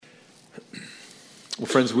Well,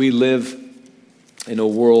 friends, we live in a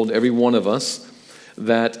world, every one of us,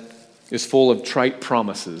 that is full of trite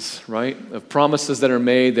promises, right? Of promises that are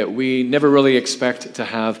made that we never really expect to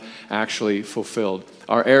have actually fulfilled.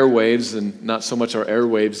 Our airwaves, and not so much our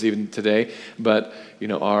airwaves even today, but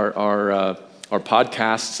our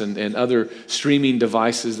podcasts and other streaming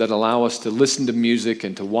devices that allow us to listen to music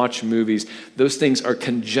and to watch movies, those things are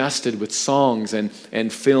congested with songs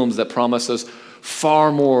and films that promise us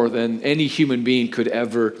far more than any human being could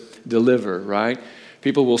ever deliver, right?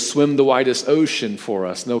 People will swim the widest ocean for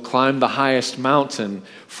us. They'll climb the highest mountain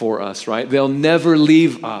for us, right? They'll never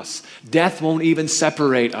leave us. Death won't even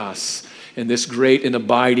separate us in this great and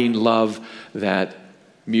abiding love that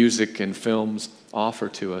music and films offer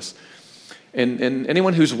to us. And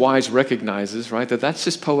anyone who's wise recognizes, right, that that's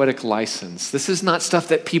just poetic license. This is not stuff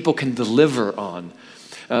that people can deliver on.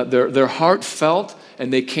 They're heartfelt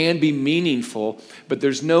and they can be meaningful, but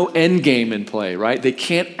there's no end game in play, right? They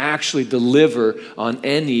can't actually deliver on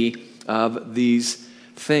any of these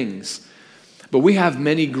things. But we have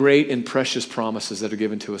many great and precious promises that are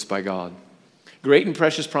given to us by God. Great and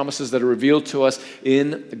precious promises that are revealed to us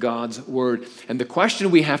in God's Word. And the question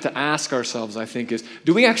we have to ask ourselves, I think, is,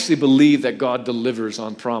 do we actually believe that God delivers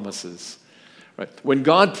on promises? Right? When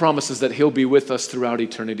God promises that He'll be with us throughout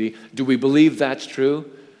eternity, do we believe that's true?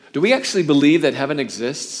 Do we actually believe that heaven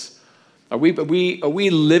exists? Are we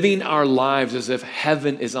living our lives as if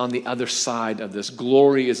heaven is on the other side of this?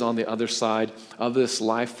 Glory is on the other side of this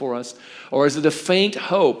life for us? Or is it a faint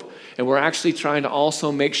hope, and we're actually trying to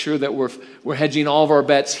also make sure that we're hedging all of our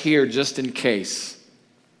bets here just in case?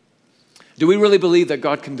 Do we really believe that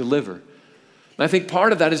God can deliver? And I think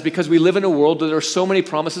part of that is because we live in a world where there are so many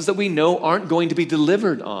promises that we know aren't going to be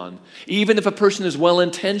delivered on. Even if a person is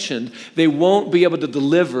well-intentioned, they won't be able to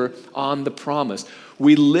deliver on the promise.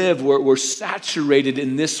 We live, we're saturated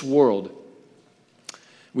in this world.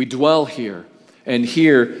 We dwell here, and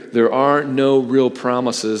here there are no real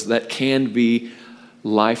promises that can be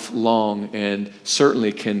lifelong and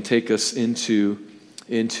certainly can take us into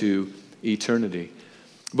eternity.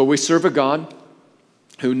 But we serve a God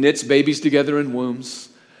who knits babies together in wombs.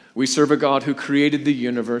 We serve a God who created the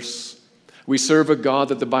universe. We serve a God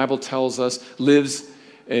that the Bible tells us lives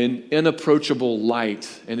in inapproachable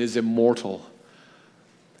light and is immortal.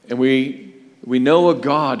 And we know a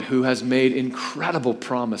God who has made incredible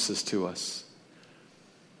promises to us.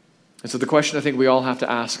 And so the question I think we all have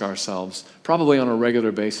to ask ourselves, probably on a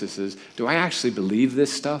regular basis, is, do I actually believe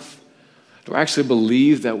this stuff? Do I actually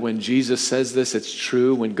believe that when Jesus says this, it's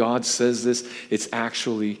true? When God says this, it's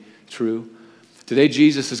actually true? Today,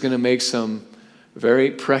 Jesus is going to make some very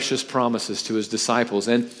precious promises to his disciples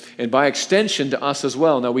and by extension to us as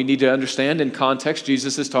well. Now, we need to understand in context,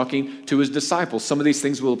 Jesus is talking to his disciples. Some of these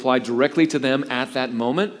things will apply directly to them at that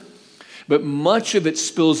moment, but much of it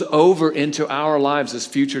spills over into our lives as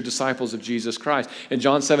future disciples of Jesus Christ. In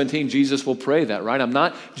John 17, Jesus will pray that, right? I'm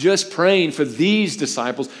not just praying for these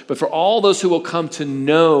disciples, but for all those who will come to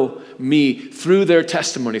know me through their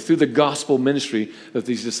testimony, through the gospel ministry that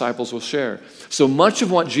these disciples will share. So much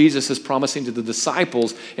of what Jesus is promising to the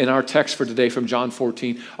disciples in our text for today from John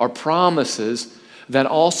 14 are promises that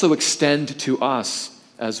also extend to us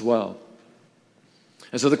as well.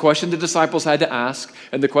 And so the question the disciples had to ask,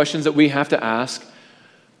 and the questions that we have to ask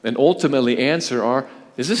and ultimately answer are,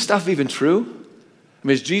 is this stuff even true? I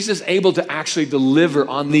mean, is Jesus able to actually deliver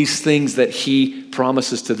on these things that he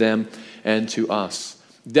promises to them and to us?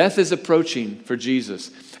 Death is approaching for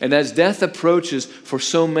Jesus. And as death approaches for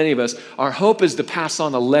so many of us, our hope is to pass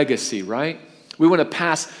on a legacy, right? We want to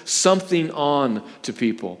pass something on to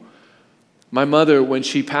people. My mother, when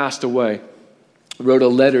she passed away, wrote a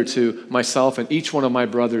letter to myself and each one of my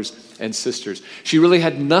brothers and sisters. She really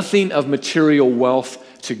had nothing of material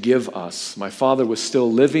wealth to give us. My father was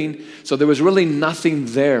still living, so there was really nothing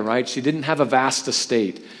there, right? She didn't have a vast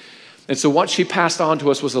estate. And so what she passed on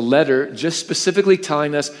to us was a letter just specifically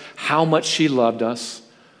telling us how much she loved us,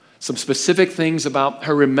 some specific things about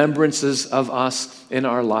her remembrances of us in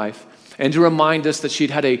our life, and to remind us that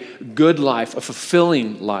she'd had a good life, a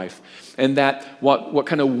fulfilling life. And that what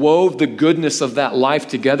kind of wove the goodness of that life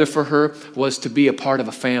together for her was to be a part of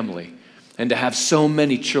a family and to have so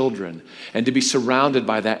many children and to be surrounded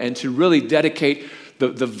by that and to really dedicate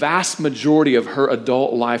the vast majority of her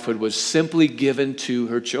adult lifehood was simply given to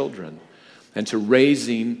her children and to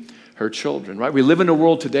raising her children, right? We live in a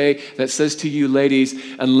world today that says to you, ladies,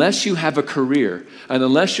 unless you have a career and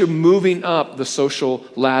unless you're moving up the social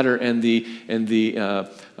ladder and the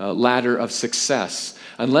ladder of success,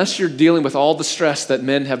 unless you're dealing with all the stress that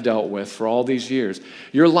men have dealt with for all these years,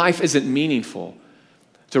 your life isn't meaningful.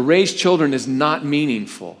 To raise children is not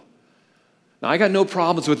meaningful. Now, I got no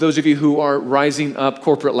problems with those of you who are rising up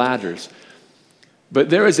corporate ladders. But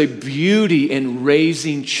there is a beauty in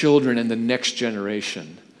raising children in the next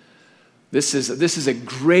generation. This is a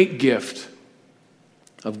great gift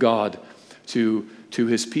of God to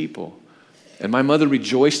his people. And my mother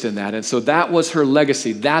rejoiced in that. And so that was her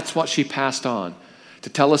legacy. That's what she passed on, to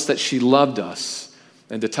tell us that she loved us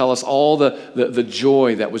and to tell us all the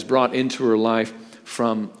joy that was brought into her life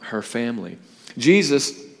from her family.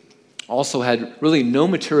 Jesus also had really no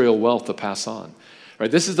material wealth to pass on. Right?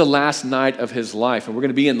 This is the last night of his life, and we're going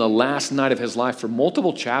to be in the last night of his life for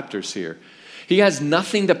multiple chapters here. He has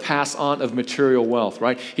nothing to pass on of material wealth,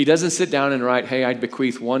 right? He doesn't sit down and write, hey, I'd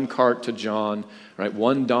bequeath one cart to John, right?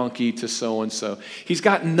 One donkey to so-and-so. He's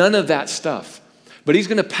got none of that stuff. But he's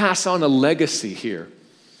going to pass on a legacy here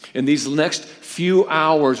in these next few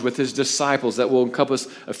hours with his disciples that will encompass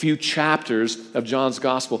a few chapters of John's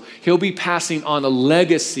gospel. He'll be passing on a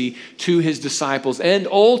legacy to his disciples and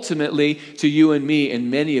ultimately to you and me in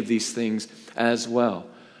many of these things as well.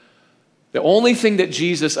 The only thing that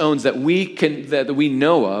Jesus owns that we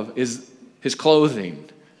know of is his clothing,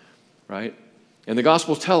 right? And the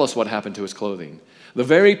Gospels tell us what happened to his clothing. The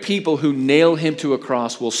very people who nail him to a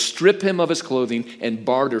cross will strip him of his clothing and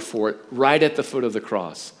barter for it right at the foot of the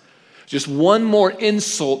cross. Just one more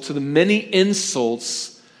insult to the many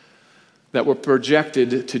insults that were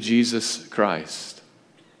projected to Jesus Christ.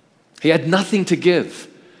 He had nothing to give.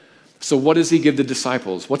 So what does he give the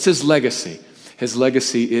disciples? What's his legacy? His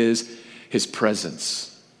legacy is his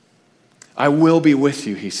presence. I will be with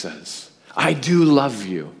you, he says. I do love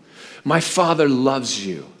you. My Father loves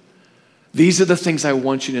you. These are the things I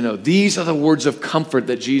want you to know. These are the words of comfort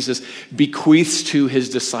that Jesus bequeaths to his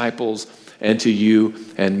disciples and to you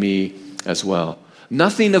and me as well.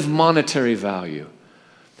 Nothing of monetary value,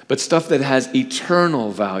 but stuff that has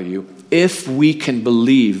eternal value if we can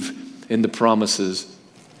believe in the promises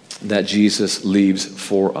that Jesus leaves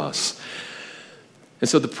for us. And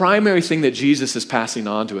so the primary thing that Jesus is passing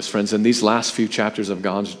on to us, friends, in these last few chapters of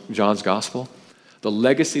John's gospel, the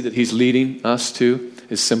legacy that he's leading us to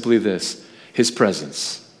is simply this: his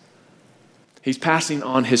presence. He's passing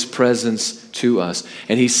on his presence to us.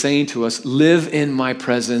 And he's saying to us, live in my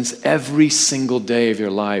presence every single day of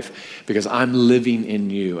your life because I'm living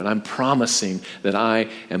in you. And I'm promising that I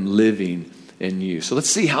am living in you. So let's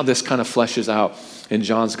see how this kind of fleshes out in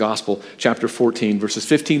John's Gospel, chapter 14, verses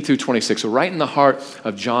 15 through 26. So right in the heart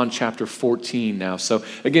of John chapter 14 now. So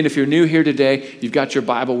again, if you're new here today, you've got your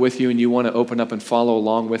Bible with you and you want to open up and follow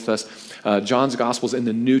along with us. John's Gospel's in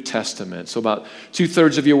the New Testament. So about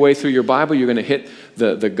 2/3 of your way through your Bible, you're going to hit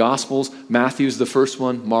the Gospels. Matthew's the first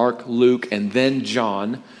one, Mark, Luke, and then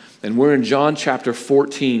John. And we're in John chapter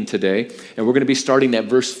 14 today, and we're going to be starting at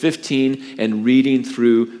verse 15 and reading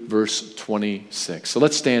through verse 26. So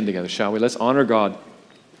let's stand together, shall we? Let's honor God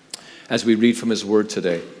as we read from his word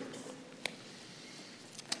today.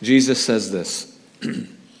 Jesus says this: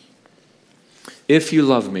 if you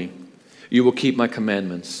love me, you will keep my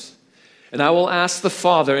commandments. And I will ask the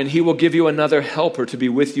Father, and he will give you another helper to be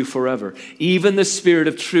with you forever, even the Spirit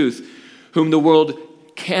of truth, whom the world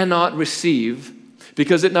cannot receive,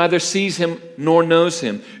 because it neither sees him nor knows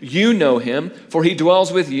him. You know him, for he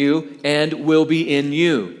dwells with you and will be in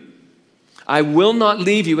you. I will not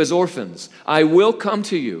leave you as orphans. I will come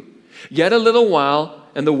to you. Yet a little while,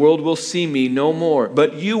 and the world will see me no more.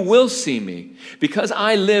 But you will see me. Because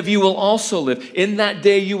I live, you will also live. In that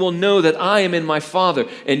day you will know that I am in my Father,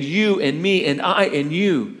 and you and me, and I and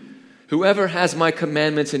you. Whoever has my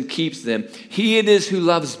commandments and keeps them, he it is who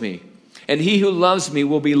loves me. And he who loves me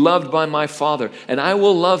will be loved by my Father, and I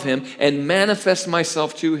will love him and manifest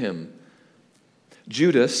myself to him.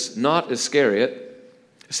 Judas, not Iscariot,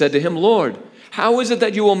 said to him, Lord, how is it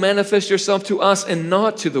that you will manifest yourself to us and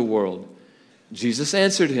not to the world? Jesus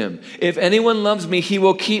answered him, if anyone loves me, he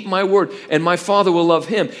will keep my word, and my Father will love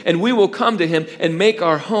him, and we will come to him and make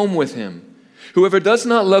our home with him. Whoever does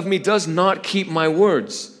not love me does not keep my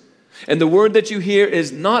words. And the word that you hear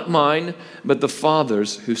is not mine, but the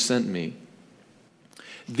Father's who sent me.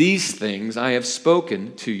 These things I have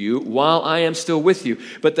spoken to you while I am still with you.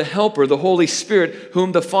 But the Helper, the Holy Spirit,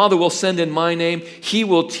 whom the Father will send in my name, he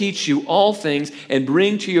will teach you all things and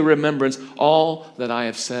bring to your remembrance all that I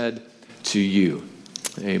have said to you.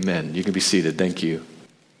 Amen. You can be seated. Thank you.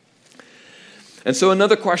 And so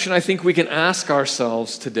another question I think we can ask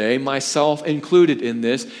ourselves today, myself included in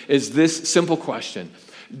this, is this simple question.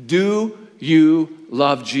 Do you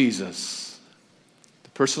love Jesus?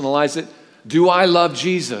 To personalize it, do I love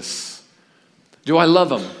Jesus? Do I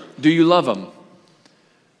love him? Do you love him?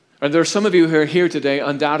 And there are some of you who are here today,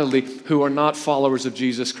 undoubtedly, who are not followers of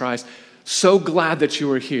Jesus Christ. So glad that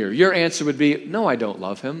you are here. Your answer would be, no, I don't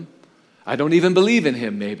love him. I don't even believe in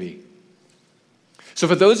him, maybe. So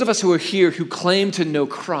for those of us who are here who claim to know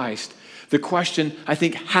Christ, the question, I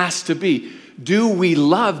think, has to be, do we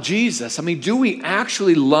love Jesus? I mean, do we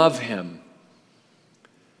actually love him?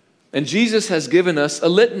 And Jesus has given us a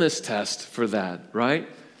litmus test for that, right?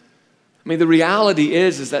 I mean, the reality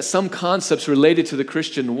is that some concepts related to the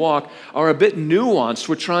Christian walk are a bit nuanced.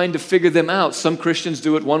 We're trying to figure them out. Some Christians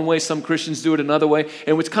do it one way, some Christians do it another way,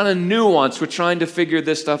 and it's kind of nuanced. We're trying to figure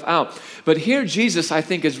this stuff out. But here, Jesus, I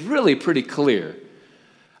think, is really pretty clear.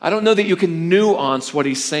 I don't know that you can nuance what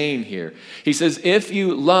he's saying here. He says, if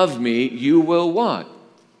you love me, you will what?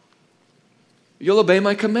 You'll obey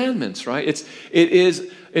my commandments, right? It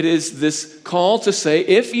is this call to say,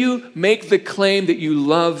 if you make the claim that you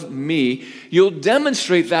love me, you'll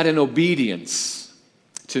demonstrate that in obedience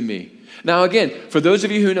to me. Now again, for those of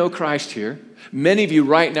you who know Christ here, many of you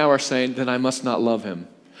right now are saying, then I must not love him,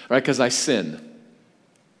 right? Because I sin.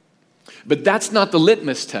 But that's not the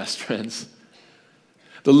litmus test, friends.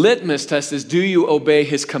 The litmus test is, do you obey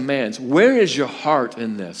his commands? Where is your heart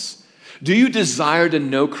in this? Do you desire to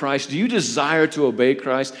know Christ? Do you desire to obey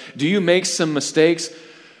Christ? Do you make some mistakes?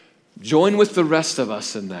 Join with the rest of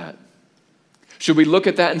us in that. Should we look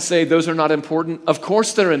at that and say those are not important? Of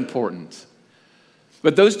course they're important.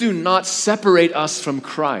 But those do not separate us from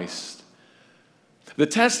Christ. The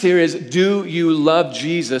test here is, do you love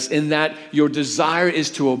Jesus in that your desire is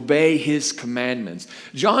to obey his commandments?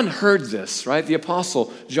 John heard this, right? The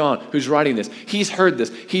apostle John, who's writing this, he's heard this.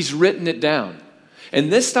 He's written it down.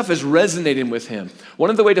 And this stuff is resonating with him. One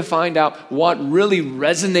of the ways to find out what really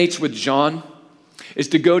resonates with John is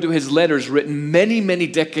to go to his letters written many, many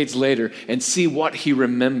decades later and see what he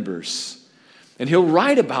remembers. And he'll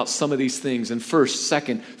write about some of these things in 1st,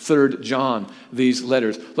 2nd, 3rd John, these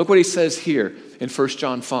letters. Look what he says here in 1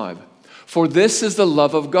 John 5. For this is the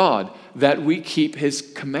love of God, that we keep his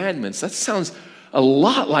commandments. That sounds a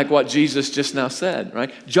lot like what Jesus just now said,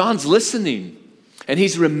 right? John's listening, and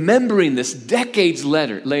he's remembering this decades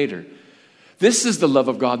later. This is the love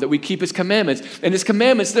of God, that we keep his commandments. And his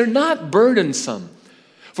commandments, they're not burdensome.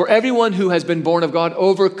 For everyone who has been born of God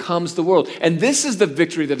overcomes the world. And this is the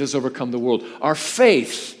victory that has overcome the world. Our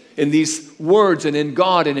faith in these words and in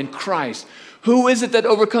God and in Christ. Who is it that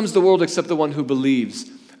overcomes the world except the one who believes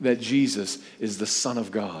that Jesus is the Son of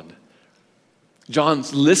God?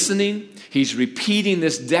 John's listening. He's repeating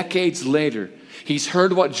this decades later. He's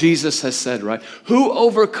heard what Jesus has said, right? Who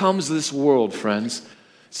overcomes this world, friends?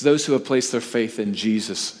 It's those who have placed their faith in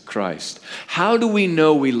Jesus Christ. How do we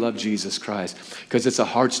know we love Jesus Christ? Because it's a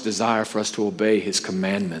heart's desire for us to obey his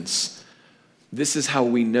commandments. This is how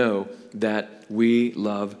we know that we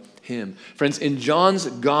love him. Friends, in John's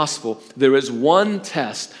gospel, there is one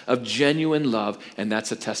test of genuine love, and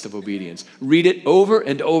that's a test of obedience. Read it over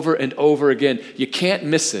and over and over again. You can't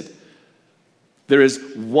miss it. There is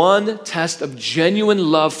one test of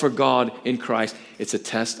genuine love for God in Christ. It's a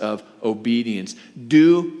test of obedience.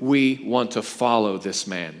 Do we want to follow this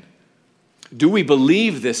man? Do we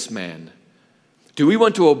believe this man? Do we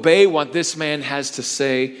want to obey what this man has to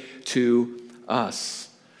say to us?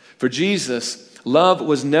 For Jesus, love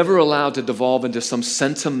was never allowed to devolve into some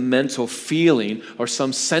sentimental feeling or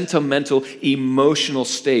some sentimental emotional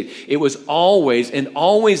state. It was always and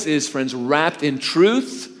always is, friends, wrapped in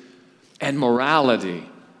truth and morality.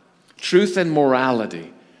 Truth and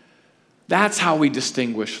morality. That's how we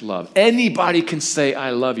distinguish love. Anybody can say,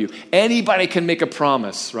 I love you. Anybody can make a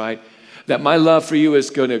promise, right? That my love for you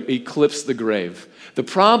is going to eclipse the grave. The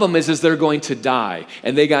problem is they're going to die,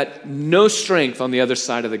 and they got no strength on the other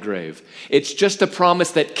side of the grave. It's just a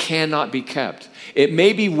promise that cannot be kept. It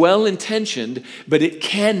may be well-intentioned, but it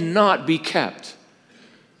cannot be kept.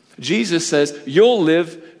 Jesus says, you'll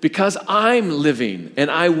live because I'm living, and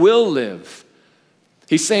I will live.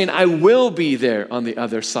 He's saying, I will be there on the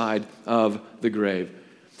other side of the grave.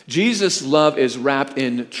 Jesus' love is wrapped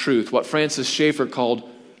in truth, what Francis Schaeffer called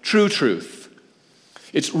true truth.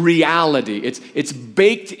 It's reality. It's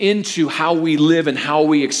baked into how we live and how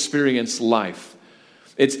we experience life.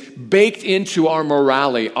 It's baked into our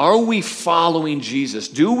morality. Are we following Jesus?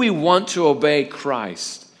 Do we want to obey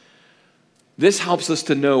Christ? This helps us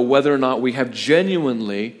to know whether or not we have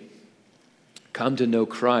genuinely come to know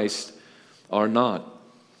Christ or not.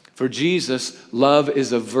 For Jesus, love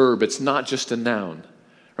is a verb. It's not just a noun,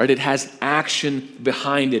 right? It has action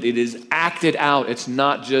behind it. It is acted out. It's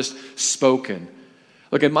not just spoken.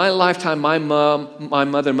 Look, in my lifetime, my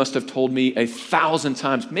mother must have told me 1,000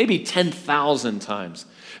 times, maybe 10,000 times,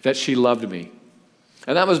 that she loved me.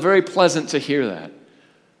 And that was very pleasant to hear that.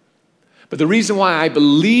 But the reason why I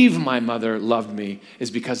believe my mother loved me is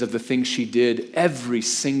because of the things she did every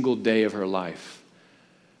single day of her life.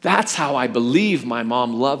 That's how I believe my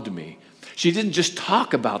mom loved me. She didn't just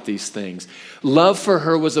talk about these things. Love for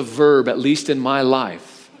her was a verb, at least in my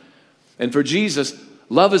life. And for Jesus,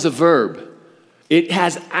 love is a verb. It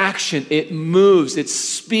has action, it moves, it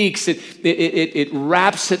speaks, it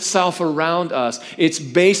wraps itself around us. It's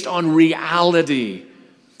based on reality.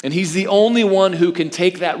 And he's the only one who can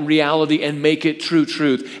take that reality and make it true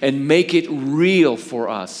truth and make it real for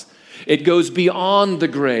us. It goes beyond the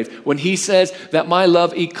grave. When he says that my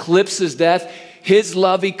love eclipses death, his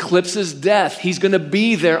love eclipses death. He's going to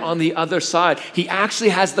be there on the other side. He actually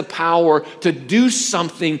has the power to do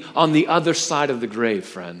something on the other side of the grave,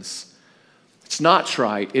 friends. It's not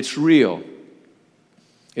trite. It's real.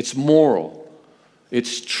 It's moral.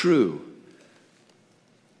 It's true.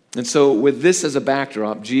 And so with this as a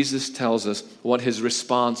backdrop, Jesus tells us what his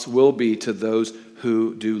response will be to those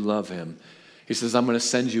who do love him. He says, I'm going to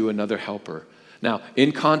send you another helper. Now,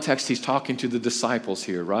 in context, he's talking to the disciples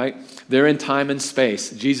here, right? They're in time and space.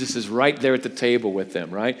 Jesus is right there at the table with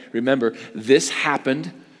them, right? Remember, this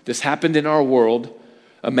happened in our world.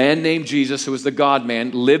 A man named Jesus, who was the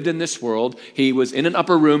God-man, lived in this world. He was in an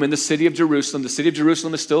upper room in the city of Jerusalem. The city of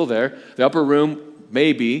Jerusalem is still there. The upper room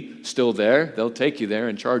may be still there. They'll take you there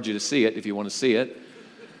and charge you to see it if you want to see it.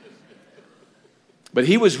 But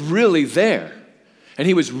he was really there. And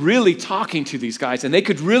he was really talking to these guys, and they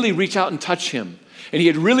could really reach out and touch him. And he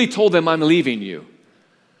had really told them, I'm leaving you.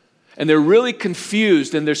 And they're really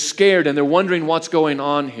confused, and they're scared, and they're wondering what's going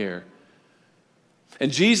on here. And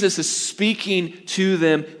Jesus is speaking to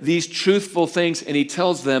them these truthful things, and he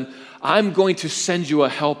tells them, I'm going to send you a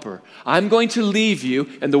helper. I'm going to leave you,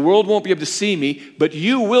 and the world won't be able to see me, but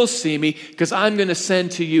you will see me, because I'm going to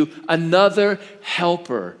send to you another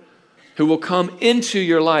helper who will come into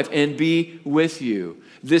your life and be with you.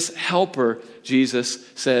 This helper, Jesus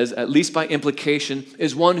says, at least by implication,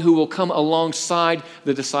 is one who will come alongside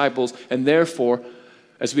the disciples. And therefore,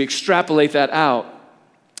 as we extrapolate that out,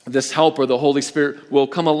 this helper, the Holy Spirit, will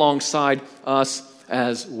come alongside us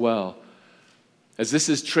as well. As this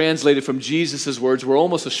is translated from Jesus' words, we're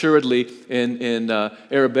almost assuredly in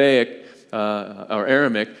Aramaic,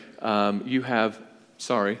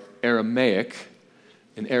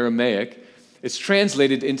 in Aramaic, it's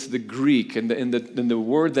translated into the Greek, and the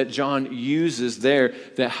word that John uses there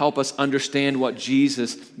that help us understand what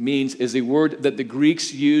Jesus means is a word that the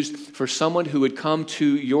Greeks used for someone who would come to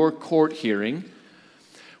your court hearing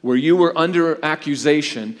where you were under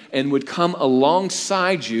accusation and would come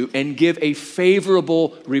alongside you and give a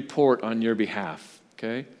favorable report on your behalf,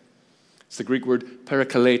 okay? It's the Greek word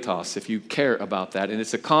parakletos, if you care about that. And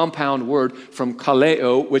it's a compound word from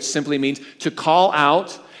kaleo, which simply means to call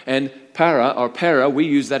out. And para, we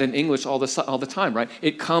use that in English all the time, right?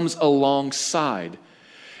 It comes alongside.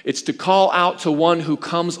 It's to call out to one who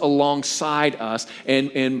comes alongside us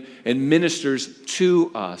and ministers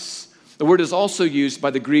to us. The word is also used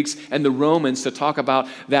by the Greeks and the Romans to talk about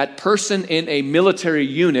that person in a military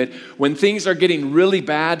unit when things are getting really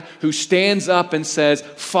bad who stands up and says,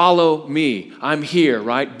 follow me. I'm here,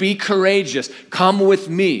 right? Be courageous. Come with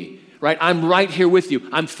me, right? I'm right here with you.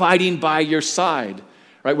 I'm fighting by your side.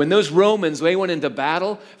 Right? When those Romans, they went into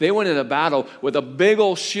battle with a big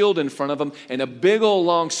old shield in front of them and a big old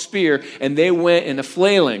long spear, and they went in a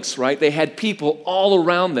phalanx, right? They had people all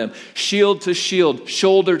around them, shield to shield,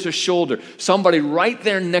 shoulder to shoulder, somebody right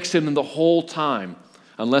there next to them the whole time,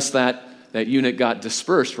 unless that unit got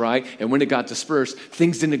dispersed, right? And when it got dispersed,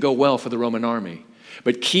 things didn't go well for the Roman army.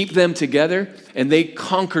 But keep them together, and they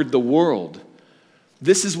conquered the world.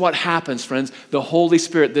 This is what happens, friends. The Holy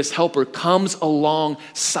Spirit, this helper, comes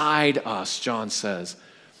alongside us, John says.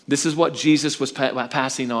 This is what Jesus was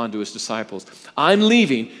passing on to his disciples. I'm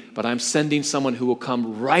leaving, but I'm sending someone who will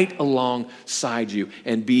come right alongside you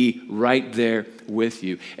and be right there with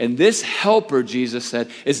you. And this helper, Jesus said,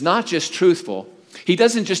 is not just truthful. He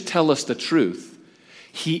doesn't just tell us the truth.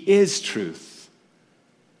 He is truth.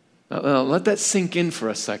 Now, let that sink in for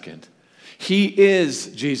a second. He is,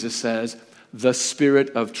 Jesus says, the Spirit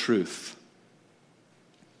of truth.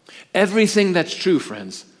 Everything that's true,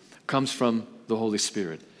 friends, comes from the Holy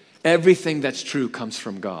Spirit. Everything that's true comes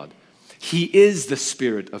from God. He is the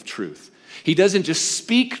Spirit of truth. He doesn't just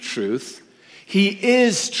speak truth, he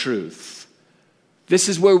is truth. This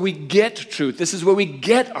is where we get truth. This is where we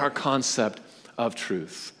get our concept of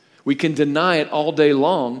truth. We can deny it all day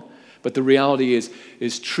long, but the reality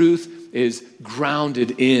is truth is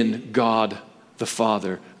grounded in God the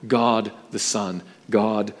Father, God the Son,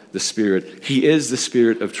 God the Spirit. He is the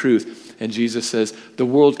Spirit of truth. And Jesus says, the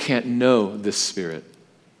world can't know this Spirit.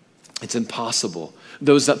 It's impossible.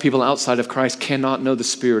 Those that people outside of Christ cannot know the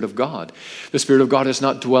Spirit of God. The Spirit of God is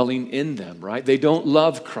not dwelling in them, right? They don't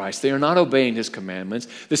love Christ. They are not obeying his commandments.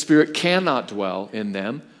 The Spirit cannot dwell in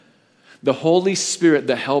them. The Holy Spirit,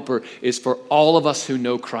 the Helper, is for all of us who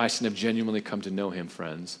know Christ and have genuinely come to know him,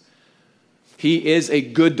 friends. He is a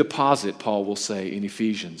good deposit, Paul will say in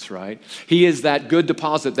Ephesians, right? He is that good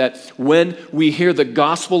deposit that when we hear the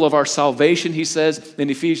gospel of our salvation, he says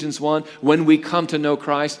in Ephesians 1, when we come to know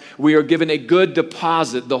Christ, we are given a good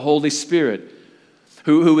deposit, the Holy Spirit,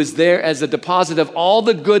 who is there as a deposit of all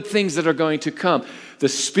the good things that are going to come. The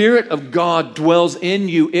Spirit of God dwells in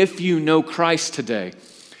you if you know Christ today.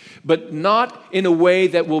 But not in a way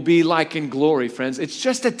that will be like in glory, friends. It's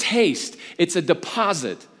just a taste. It's a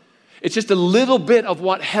deposit. It's just a little bit of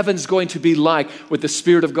what heaven's going to be like with the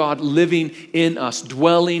Spirit of God living in us,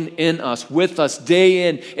 dwelling in us, with us day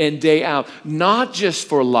in and day out. Not just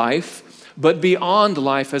for life, but beyond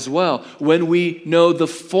life as well, when we know the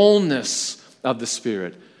fullness of the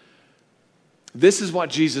Spirit. This is what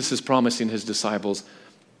Jesus is promising his disciples.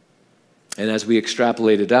 And as we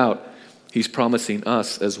extrapolate it out, he's promising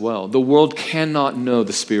us as well. The world cannot know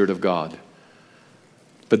the Spirit of God,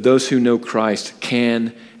 but those who know Christ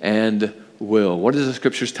can and will. What does the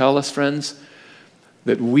Scriptures tell us, friends?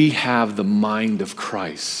 That we have the mind of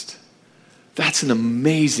Christ. That's an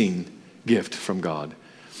amazing gift from God.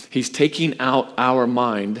 He's taking out our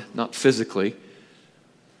mind, not physically,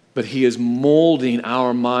 but he is molding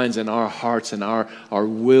our minds and our hearts and our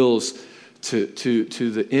wills to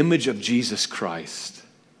the image of Jesus Christ.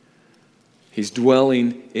 He's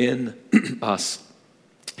dwelling in us.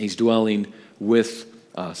 He's dwelling with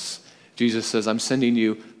us. Jesus says, I'm sending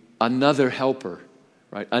you another helper,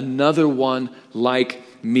 right? Another one like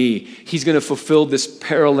me. He's going to fulfill this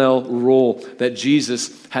parallel role that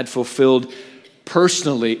Jesus had fulfilled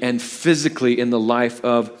personally and physically in the life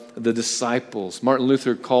of the disciples. Martin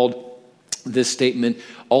Luther called this statement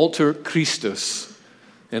alter Christus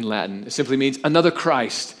in Latin. It simply means another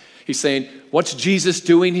Christ. He's saying, what's Jesus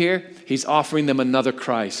doing here? He's offering them another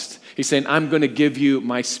Christ. He's saying, I'm going to give you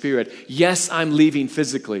my Spirit. Yes, I'm leaving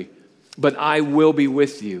physically, but I will be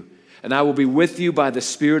with you. And I will be with you by the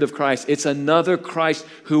Spirit of Christ. It's another Christ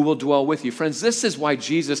who will dwell with you. Friends, this is why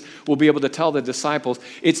Jesus will be able to tell the disciples,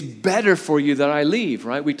 it's better for you that I leave,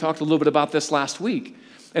 right? We talked a little bit about this last week.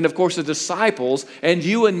 And of course, the disciples, and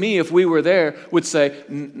you and me, if we were there, would say,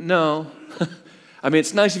 no. I mean,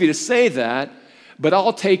 it's nice of you to say that, but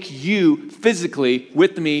I'll take you physically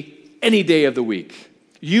with me any day of the week.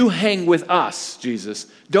 You hang with us, Jesus.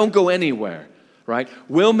 Don't go anywhere, right?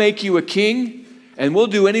 We'll make you a king, and we'll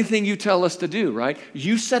do anything you tell us to do, right?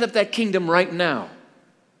 You set up that kingdom right now.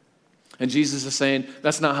 And Jesus is saying,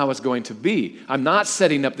 that's not how it's going to be. I'm not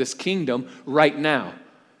setting up this kingdom right now.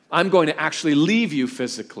 I'm going to actually leave you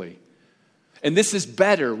physically. And this is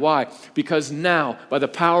better. Why? Because now, by the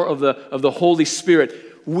power of the Holy Spirit,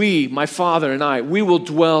 we, my Father and I, we will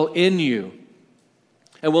dwell in you.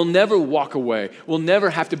 And we'll never walk away. We'll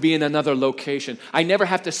never have to be in another location. I never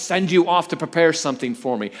have to send you off to prepare something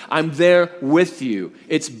for me. I'm there with you.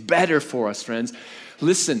 It's better for us, friends.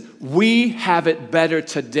 Listen, we have it better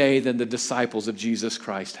today than the disciples of Jesus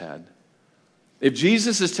Christ had. If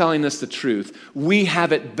Jesus is telling us the truth, we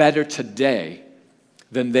have it better today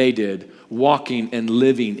than they did, walking and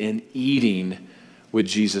living and eating with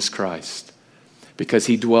Jesus Christ, because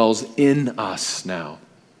he dwells in us now.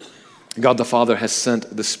 God the Father has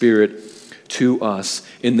sent the Spirit to us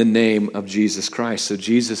in the name of Jesus Christ. So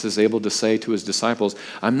Jesus is able to say to his disciples,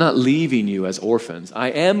 I'm not leaving you as orphans. I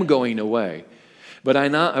am going away, but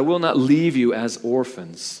I will not leave you as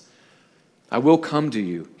orphans. I will come to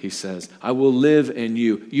you, he says. I will live in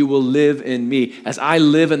you. You will live in me. As I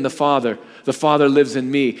live in the Father lives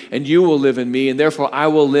in me, and you will live in me, and therefore I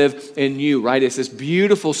will live in you, right? It's this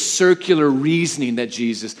beautiful circular reasoning that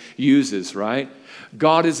Jesus uses, right?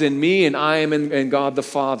 God is in me, and I am in God the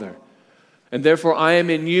Father. And therefore I am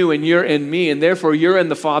in you, and you're in me, and therefore you're in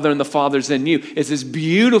the Father, and the Father's in you. It's this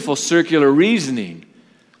beautiful circular reasoning.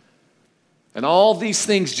 And all these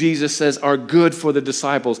things, Jesus says, are good for the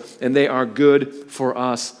disciples, and they are good for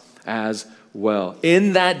us as well.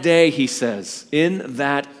 In that day, he says, in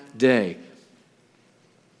that day,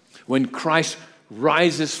 when Christ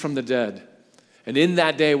rises from the dead, and in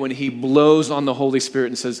that day when he blows on the Holy Spirit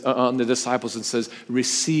and says, on the disciples and says,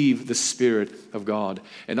 receive the Spirit of God.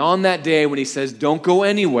 And on that day when he says, don't go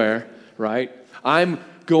anywhere, right? I'm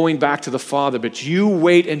going back to the Father, but you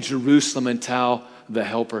wait in Jerusalem until the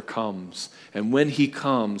Helper comes. And when he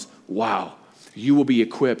comes, wow, you will be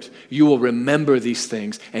equipped. You will remember these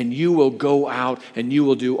things, and you will go out and you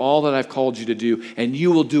will do all that I've called you to do, and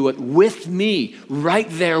you will do it with me, right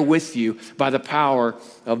there with you, by the power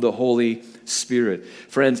of the Holy Spirit.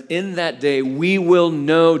 Friends, in that day, we will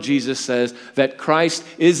know, Jesus says, that Christ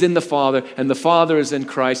is in the Father, and the Father is in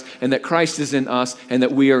Christ, and that Christ is in us, and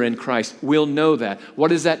that we are in Christ. We'll know that. What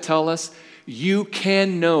does that tell us? You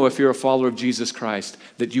can know, if you're a follower of Jesus Christ,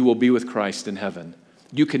 that you will be with Christ in heaven.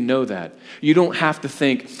 You can know that. You don't have to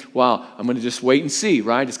think, well, I'm going to just wait and see,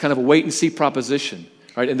 right? It's kind of a wait and see proposition,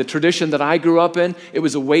 right? In the tradition that I grew up in, it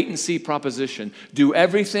was a wait and see proposition. Do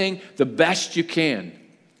everything the best you can,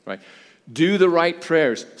 right? Do the right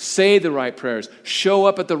prayers, say the right prayers, show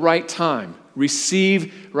up at the right time,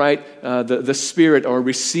 receive, right, the Spirit, or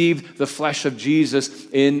receive the flesh of Jesus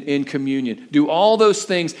in communion. Do all those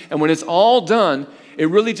things, and when it's all done, it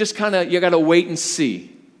really just kind of, you got to wait and see.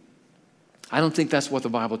 I don't think that's what the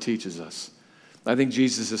Bible teaches us. I think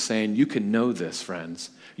Jesus is saying, you can know this, friends.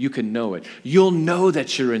 You can know it. You'll know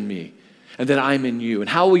that you're in me and that I'm in you. And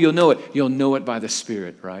how will you know it? You'll know it by the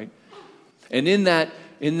Spirit, right? And in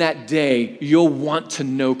that day, you'll want to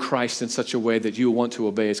know Christ in such a way that you'll want to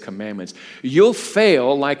obey his commandments. You'll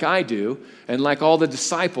fail like I do and like all the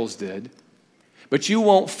disciples did, but you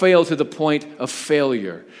won't fail to the point of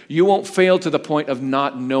failure. You won't fail to the point of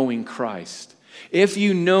not knowing Christ. If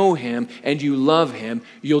you know him and you love him,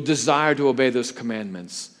 you'll desire to obey those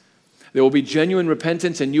commandments. There will be genuine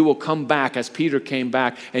repentance, and you will come back as Peter came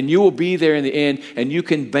back, and you will be there in the end, and you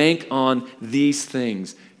can bank on these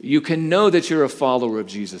things. You can know that you're a follower of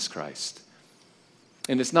Jesus Christ.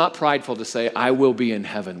 And it's not prideful to say, I will be in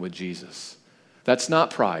heaven with Jesus. That's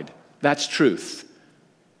not pride. That's truth.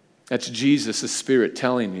 That's Jesus' Spirit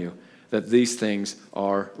telling you that these things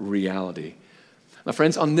are reality. Now,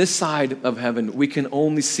 friends, on this side of heaven, we can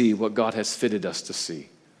only see what God has fitted us to see.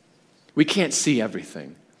 We can't see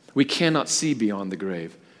everything. We cannot see beyond the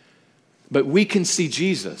grave. But we can see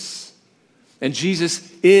Jesus. And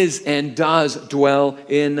Jesus is and does dwell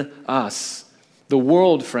in us. The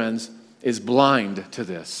world, friends, is blind to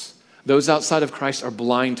this. Those outside of Christ are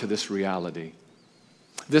blind to this reality.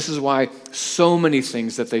 This is why so many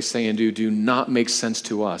things that they say and do not make sense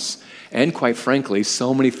to us. And quite frankly,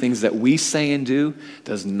 so many things that we say and do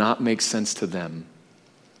does not make sense to them.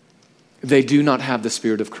 They do not have the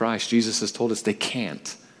Spirit of Christ. Jesus has told us they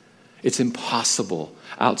can't. It's impossible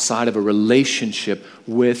outside of a relationship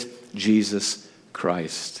with Jesus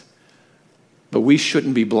Christ. But we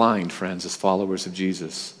shouldn't be blind, friends, as followers of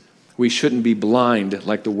Jesus. We shouldn't be blind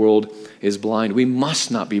like the world is blind. We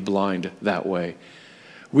must not be blind that way.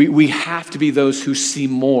 We have to be those who see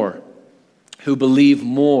more, who believe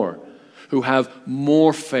more, who have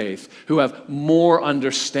more faith, who have more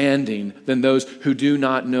understanding than those who do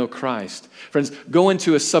not know Christ. Friends, go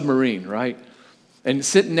into a submarine, right? And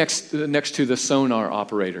sit next to the sonar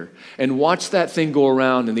operator and watch that thing go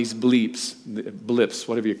around in these blips,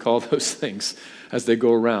 whatever you call those things, as they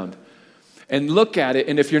go around. And look at it,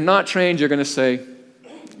 and if you're not trained, you're going to say,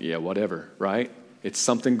 yeah, whatever, right? It's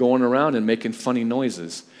something going around and making funny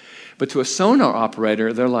noises. But to a sonar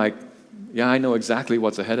operator, they're like, yeah, I know exactly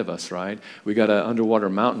what's ahead of us, right? We got an underwater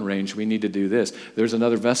mountain range. We need to do this. There's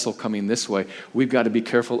another vessel coming this way. We've got to be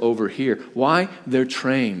careful over here. Why? They're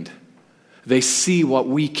trained. They see what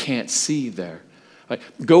we can't see there. Right?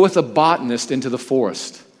 Go with a botanist into the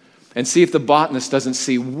forest and see if the botanist doesn't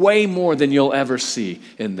see way more than you'll ever see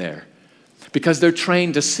in there, because they're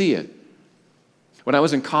trained to see it. When I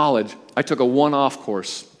was in college, I took a one-off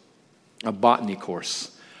course, a botany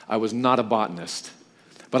course. I was not a botanist,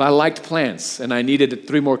 but I liked plants, and I needed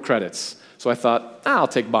 3 more credits. So I thought, I'll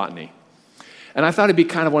take botany. And I thought it'd be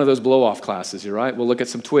kind of one of those blow-off classes, you're right? We'll look at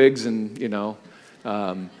some twigs and,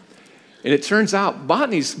 and it turns out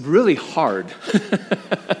botany's really hard.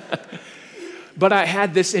 But I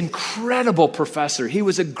had this incredible professor. He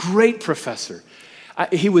was a great professor.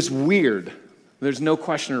 He was weird. There's no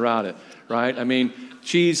question about it, right? I mean,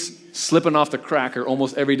 cheese slipping off the cracker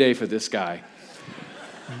almost every day for this guy.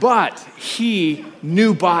 But he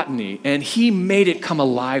knew botany, and he made it come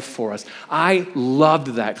alive for us. I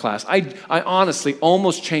loved that class. I honestly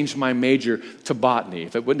almost changed my major to botany.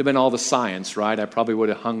 If it wouldn't have been all the science, right, I probably would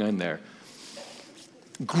have hung in there.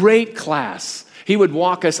 Great class. He would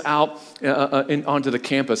walk us out onto the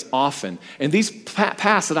campus often. And these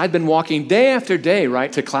paths that I'd been walking day after day,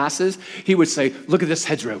 right, to classes, he would say, look at this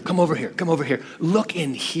hedgerow. Come over here. Come over here. Look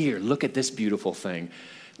in here. Look at this beautiful thing.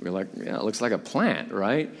 We're like, yeah, it looks like a plant,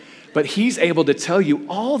 right? But he's able to tell you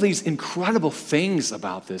all these incredible things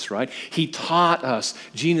about this, right? He taught us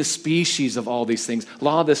genus, species of all these things. A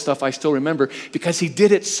lot of this stuff I still remember because he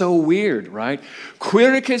did it so weird, right?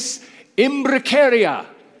 Quiricus imbricaria.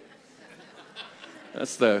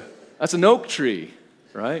 That's an oak tree,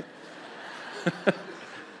 right?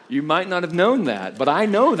 You might not have known that, but I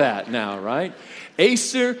know that now, right?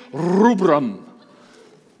 Acer rubrum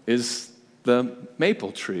is the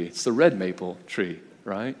maple tree. It's the red maple tree,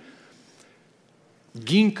 right?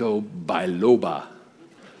 Ginkgo biloba,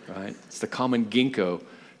 right? It's the common ginkgo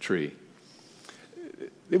tree.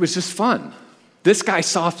 It was just fun. This guy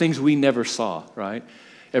saw things we never saw, right?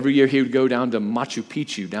 Every year he would go down to Machu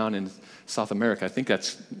Picchu down in South America. I think you're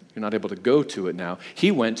not able to go to it now.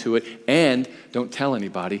 He went to it, and don't tell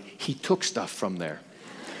anybody, he took stuff from there.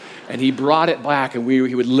 And he brought it back, and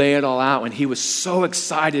he would lay it all out, and he was so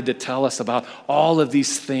excited to tell us about all of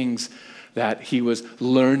these things that he was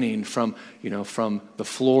learning from the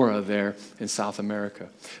flora there in South America.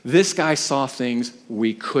 This guy saw things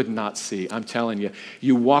we could not see. I'm telling you,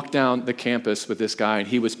 you walk down the campus with this guy and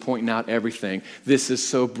he was pointing out everything. This is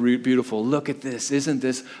so beautiful. Look at this. Isn't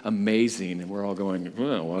this amazing? And we're all going,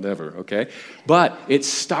 well, whatever, okay? But it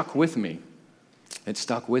stuck with me. It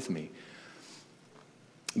stuck with me.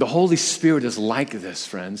 The Holy Spirit is like this,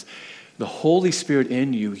 friends. The Holy Spirit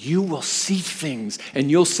in you, you will see things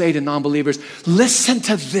and you'll say to non-believers, listen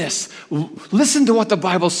to this. Listen to what the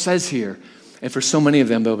Bible says here. And for so many of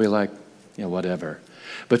them, they'll be like, whatever.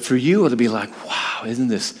 But for you, it'll be like, wow, isn't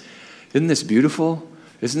this beautiful?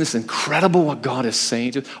 Isn't this incredible what God is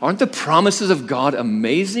saying to us? Aren't the promises of God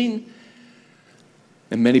amazing?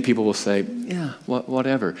 And many people will say, yeah,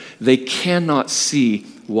 whatever. They cannot see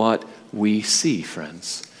what we see,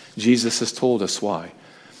 friends. Jesus has told us why.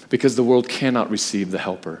 Because the world cannot receive the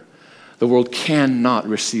Helper. The world cannot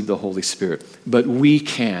receive the Holy Spirit, but we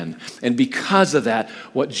can. And because of that,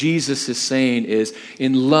 what Jesus is saying is,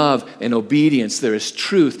 in love and obedience, there is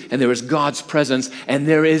truth and there is God's presence, and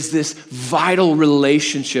there is this vital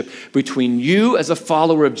relationship between you as a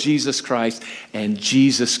follower of Jesus Christ and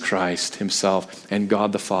Jesus Christ himself and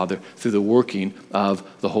God the Father through the working of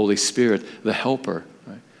the Holy Spirit, the Helper.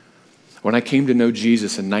 When I came to know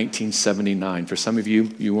Jesus in 1979, for some of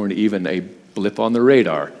you, you weren't even a blip on the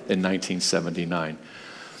radar in 1979.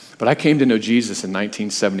 But I came to know Jesus in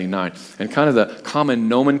 1979, and kind of the common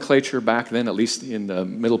nomenclature back then, at least in the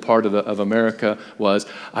middle part of America, was,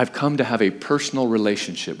 I've come to have a personal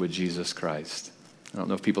relationship with Jesus Christ. I don't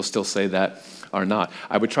know if people still say that or not.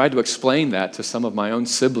 I would try to explain that to some of my own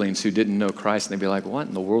siblings who didn't know Christ, and they'd be like, what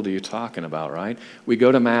in the world are you talking about, right? We go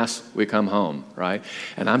to Mass, we come home, right?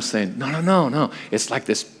 And I'm saying, no. It's like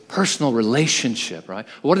this personal relationship, right?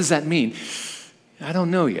 What does that mean? I don't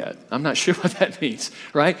know yet. I'm not sure what that means,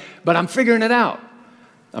 right? But I'm figuring it out.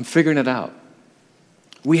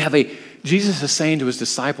 Jesus is saying to his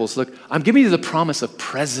disciples, look, I'm giving you the promise of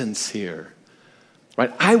presence here.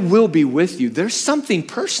 Right? I will be with you. There's something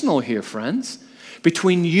personal here, friends.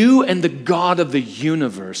 Between you and the God of the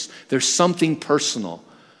universe, there's something personal.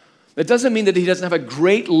 It doesn't mean that he doesn't have a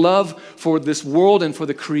great love for this world and for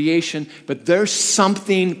the creation, but there's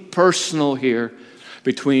something personal here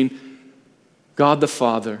between God the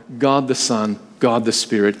Father, God the Son, God the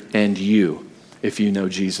Spirit, and you, if you know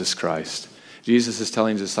Jesus Christ. Jesus is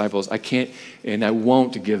telling his disciples, I can't and I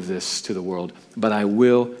won't give this to the world, but I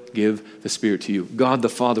will give the Spirit to you. God the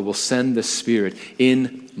Father will send the Spirit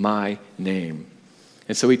in my name.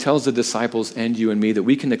 And so he tells the disciples and you and me that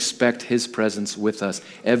we can expect his presence with us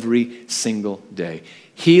every single day.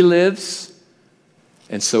 He lives,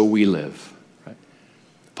 and so we live. Right?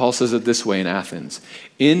 Paul says it this way in Athens.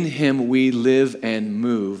 In him we live and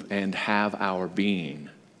move and have our being.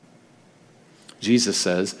 Jesus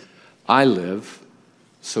says, I live,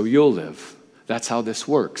 so you'll live. That's how this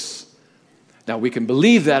works. Now, we can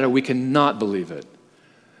believe that or we cannot believe it.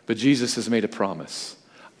 But Jesus has made a promise.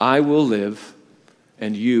 I will live,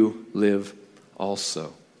 and you live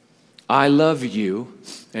also. I love you,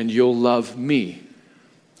 and you'll love me.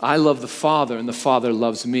 I love the Father, and the Father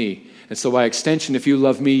loves me. And so by extension, if you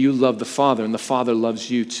love me, you love the Father, and the Father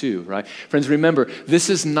loves you too, right? Friends, remember, this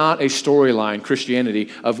is not a storyline, Christianity,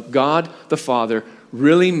 of God the Father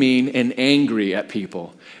really mean and angry at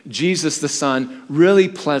people. Jesus the Son, really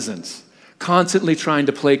pleasant, constantly trying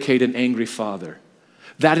to placate an angry Father.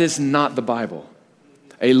 That is not the Bible.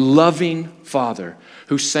 A loving Father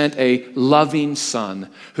who sent a loving Son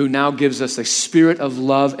who now gives us a spirit of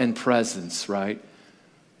love and presence, right?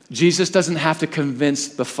 Jesus doesn't have to convince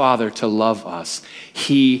the Father to love us.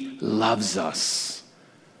 He loves us.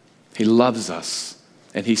 He loves us.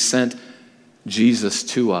 And he sent Jesus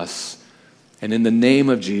to us. And in the name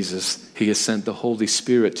of Jesus, he has sent the Holy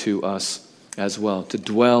Spirit to us as well, to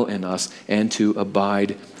dwell in us and to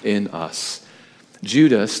abide in us.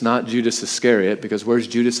 Judas, not Judas Iscariot, because where's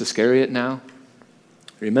Judas Iscariot now?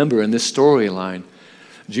 Remember, in this storyline,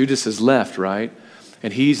 Judas is left, right?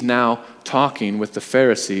 And he's now talking with the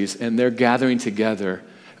Pharisees, and they're gathering together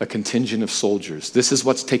a contingent of soldiers. This is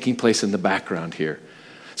what's taking place in the background here.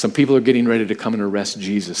 Some people are getting ready to come and arrest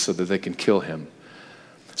Jesus so that they can kill him.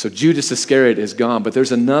 So Judas Iscariot is gone, but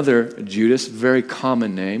there's another Judas, very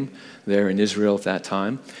common name there in Israel at that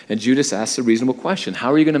time. And Judas asks a reasonable question.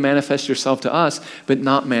 How are you going to manifest yourself to us, but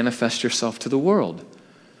not manifest yourself to the world?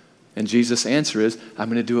 And Jesus' answer is, I'm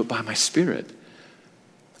going to do it by my Spirit.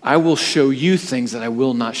 I will show you things that I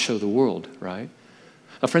will not show the world, right?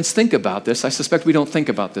 Now, friends, think about this. I suspect we don't think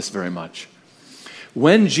about this very much.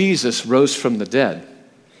 When Jesus rose from the dead,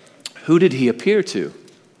 who did he appear to?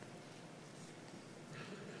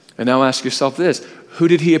 And now ask yourself this. Who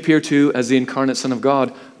did he appear to as the incarnate Son of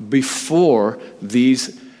God before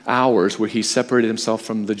these hours where he separated himself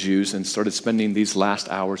from the Jews and started spending these last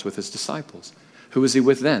hours with his disciples? Who was he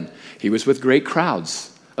with then? He was with great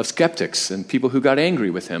crowds of skeptics and people who got angry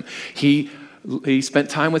with him. He spent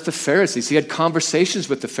time with the Pharisees. He had conversations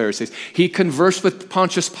with the Pharisees. He conversed with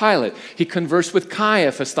Pontius Pilate. He conversed with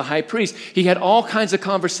Caiaphas, the high priest. He had all kinds of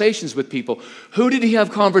conversations with people. Who did he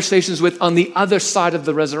have conversations with on the other side of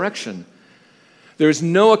the resurrection? There's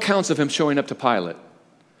no accounts of him showing up to Pilate.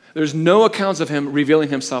 There's no accounts of him revealing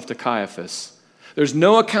himself to Caiaphas. There's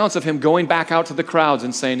no accounts of him going back out to the crowds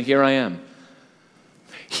and saying, here I am.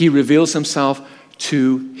 He reveals himself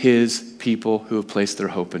to his people who have placed their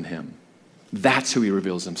hope in him. That's who he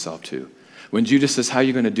reveals himself to. When Judas says, how are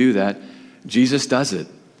you going to do that? Jesus does it.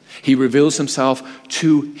 He reveals himself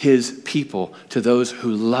to his people, to those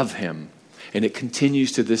who love him. And it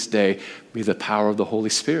continues to this day with the power of the Holy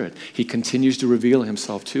Spirit. He continues to reveal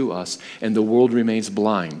himself to us, and the world remains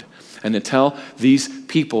blind. And until these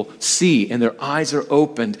people see and their eyes are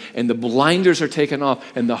opened and the blinders are taken off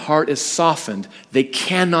and the heart is softened, they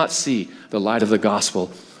cannot see the light of the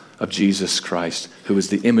gospel of Jesus Christ, who is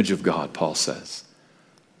the image of God, Paul says.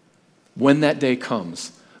 When that day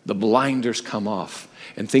comes, the blinders come off,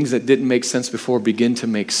 and things that didn't make sense before begin to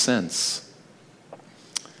make sense.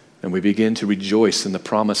 And we begin to rejoice in the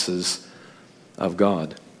promises of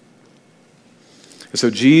God. And so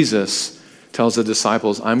Jesus tells the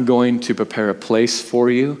disciples, I'm going to prepare a place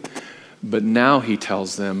for you. But now he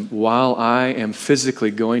tells them, while I am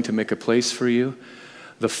physically going to make a place for you,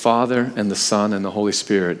 the Father and the Son and the Holy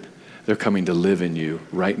Spirit, they're coming to live in you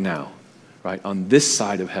right now, right? On this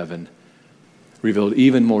side of heaven, revealed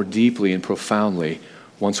even more deeply and profoundly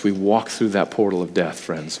once we walk through that portal of death,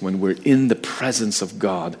 friends, when we're in the presence of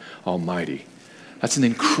God Almighty. That's an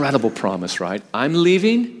incredible promise, right? I'm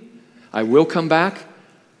leaving, I will come back,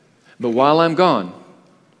 but while I'm gone,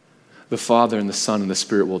 the Father and the Son and the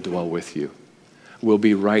Spirit will dwell with you. We'll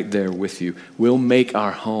be right there with you. We'll make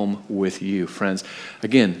our home with you, friends.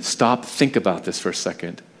 Again, stop, think about this for a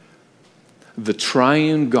second. The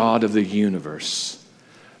triune God of the universe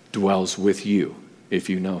dwells with you if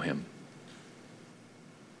you know him.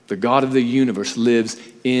 The God of the universe lives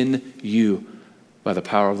in you by the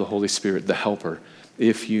power of the Holy Spirit, the helper,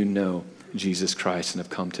 if you know Jesus Christ and have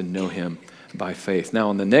come to know him by faith. Now,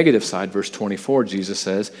 on the negative side, verse 24, Jesus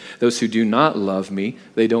says, those who do not love me,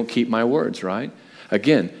 they don't keep my words, right?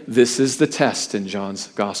 Again, this is the test in John's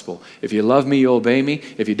gospel. If you love me, you obey me.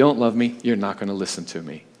 If you don't love me, you're not going to listen to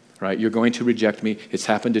me, right? You're going to reject me. It's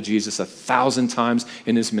happened to Jesus 1,000 times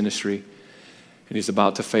in his ministry, and he's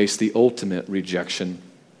about to face the ultimate rejection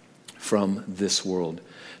from this world.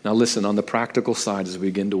 Now listen, on the practical side, as we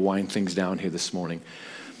begin to wind things down here this morning,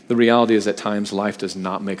 the reality is at times life does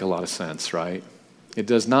not make a lot of sense, right? It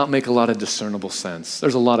does not make a lot of discernible sense.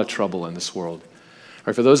 There's a lot of trouble in this world.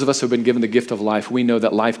 Right, for those of us who have been given the gift of life, we know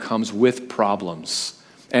that life comes with problems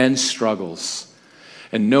and struggles.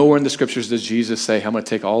 And nowhere in the scriptures does Jesus say, I'm going to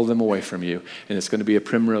take all of them away from you, and it's going to be a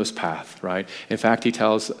primrose path, right? In fact, he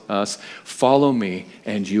tells us, follow me,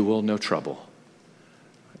 and you will know trouble.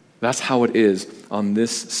 That's how it is on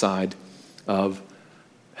this side of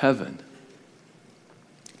heaven.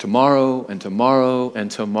 Tomorrow and tomorrow and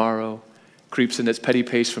tomorrow creeps in its petty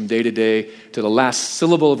pace from day to day to the last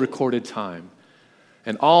syllable of recorded time.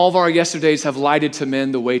 And all of our yesterdays have lighted to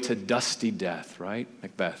men the way to dusty death, right?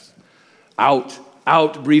 Macbeth.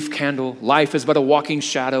 Out, brief candle. Life is but a walking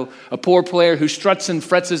shadow. A poor player who struts and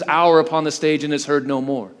frets his hour upon the stage and is heard no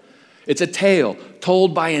more. It's a tale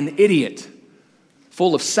told by an idiot,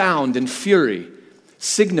 full of sound and fury,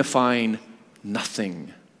 signifying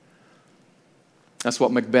nothing. That's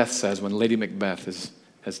what Macbeth says when Lady Macbeth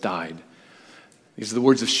has died. These are the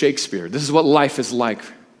words of Shakespeare. This is what life is like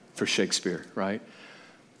for Shakespeare, right?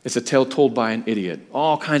 It's a tale told by an idiot.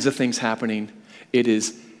 All kinds of things happening. It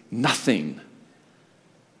is nothing.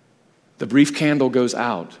 The brief candle goes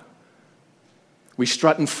out. We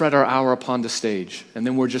strut and fret our hour upon the stage, and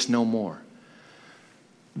then we're just no more.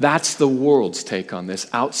 That's the world's take on this,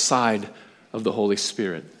 outside of the Holy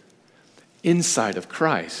Spirit. Inside of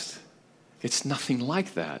Christ, it's nothing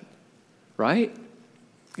like that, right?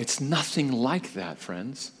 It's nothing like that,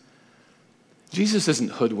 friends. Jesus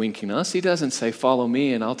isn't hoodwinking us. He doesn't say, follow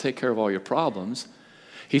me and I'll take care of all your problems.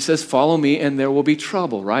 He says, follow me and there will be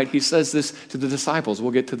trouble, right? He says this to the disciples.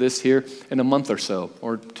 We'll get to this here in a month or so,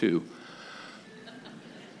 or two.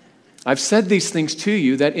 I've said these things to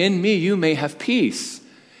you that in me you may have peace.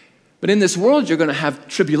 But in this world you're going to have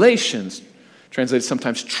tribulations, translated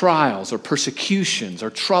sometimes trials or persecutions or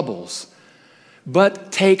troubles.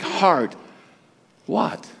 But take heart.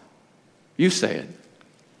 What? You say it.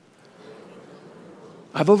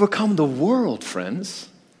 I've overcome the world, friends.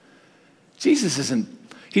 Jesus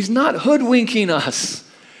he's not hoodwinking us.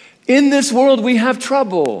 In this world we have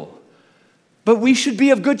trouble, but we should be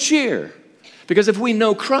of good cheer. Because if we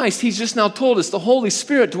know Christ, he's just now told us the Holy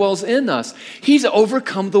Spirit dwells in us. He's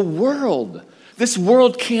overcome the world. This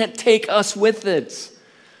world can't take us with it.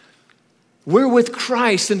 We're with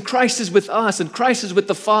Christ, and Christ is with us, and Christ is with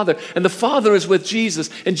the Father, and the Father is with Jesus,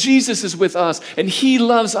 and Jesus is with us, and he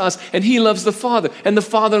loves us, and he loves the Father, and the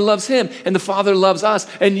Father loves him, and the Father loves us,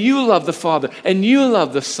 and you love the Father, and you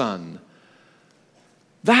love the Son.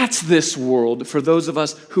 That's this world for those of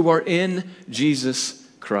us who are in Jesus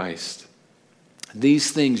Christ. These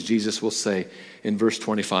things Jesus will say in verse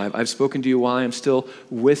 25. I've spoken to you while I am still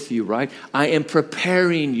with you, right? I am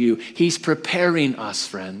preparing you. He's preparing us,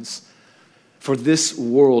 friends, for this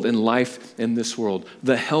world and life in this world.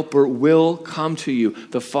 The Helper will come to you.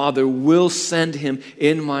 The Father will send him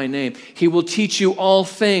in my name. He will teach you all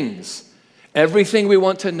things. Everything we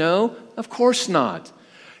want to know? Of course not.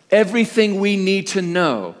 Everything we need to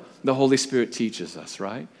know, the Holy Spirit teaches us,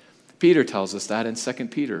 right? Peter tells us that in 2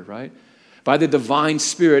 Peter, right? By the divine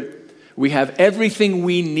Spirit, we have everything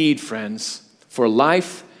we need, friends, for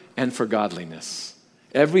life and for godliness.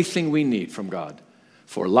 Everything we need from God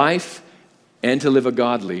for life and to live a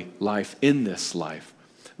godly life in this life.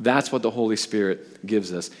 That's what the Holy Spirit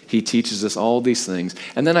gives us. He teaches us all these things.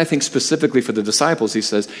 And then I think specifically for the disciples, he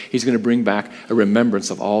says he's going to bring back a remembrance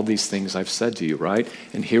of all these things I've said to you, right?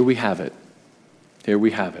 And here we have it. Here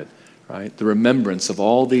we have it, right? The remembrance of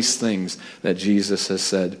all these things that Jesus has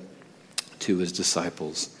said to his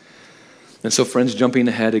disciples. And so, friends, jumping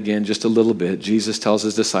ahead again just a little bit, Jesus tells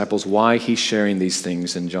his disciples why he's sharing these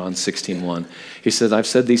things in John 16:1. He says, I've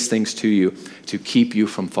said these things to you to keep you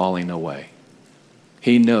from falling away.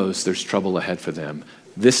 He knows there's trouble ahead for them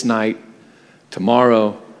this night,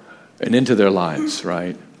 tomorrow, and into their lives,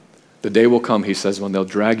 right? The day will come, he says, when they'll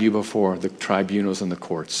drag you before the tribunals and the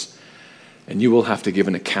courts, and you will have to give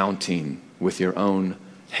an accounting with your own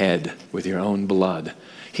head, with your own blood.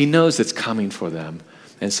 He knows it's coming for them.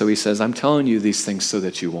 And so he says, I'm telling you these things so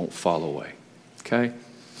that you won't fall away. Okay?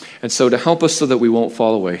 And so to help us so that we won't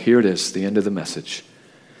fall away, here it is, the end of the message.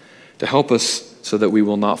 To help us so that we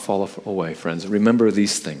will not fall away, friends, remember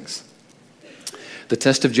these things. The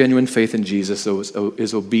test of genuine faith in Jesus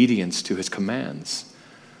is obedience to his commands.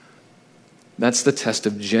 That's the test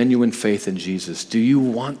of genuine faith in Jesus. Do you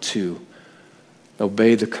want to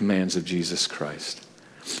obey the commands of Jesus Christ?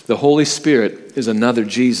 The Holy Spirit is another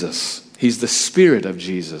Jesus. He's the Spirit of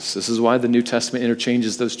Jesus. This is why the New Testament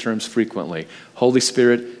interchanges those terms frequently. Holy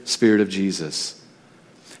Spirit, Spirit of Jesus.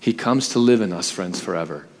 He comes to live in us, friends,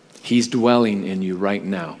 forever. He's dwelling in you right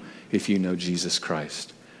now if you know Jesus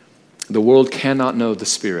Christ. The world cannot know the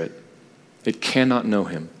Spirit. It cannot know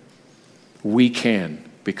him. We can,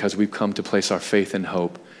 because we've come to place our faith and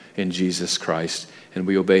hope in Jesus Christ, and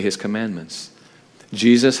we obey his commandments.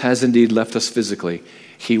 Jesus has indeed left us physically.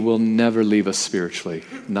 He will never leave us spiritually.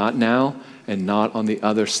 Not now and not on the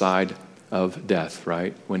other side of death,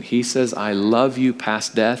 right? When he says, I love you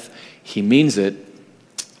past death, he means it,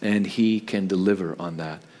 and he can deliver on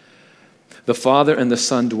that. The Father and the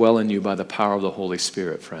Son dwell in you by the power of the Holy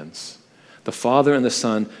Spirit, friends. The Father and the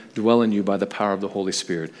Son dwell in you by the power of the Holy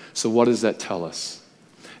Spirit. So what does that tell us?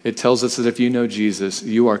 It tells us that if you know Jesus,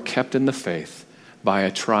 you are kept in the faith by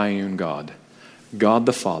a triune God. God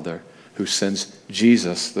the Father, who sends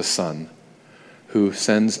Jesus the Son, who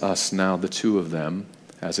sends us now, the two of them,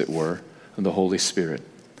 as it were, and the Holy Spirit.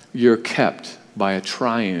 You're kept by a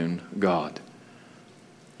triune God.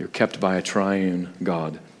 You're kept by a triune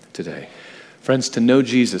God today. Friends, to know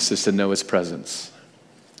Jesus is to know his presence.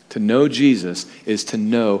 To know Jesus is to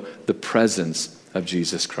know the presence of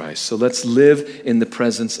Jesus Christ. So let's live in the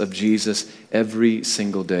presence of Jesus every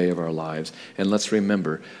single day of our lives. And let's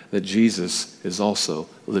remember that Jesus is also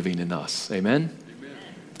living in us. Amen? Amen.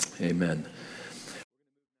 Amen.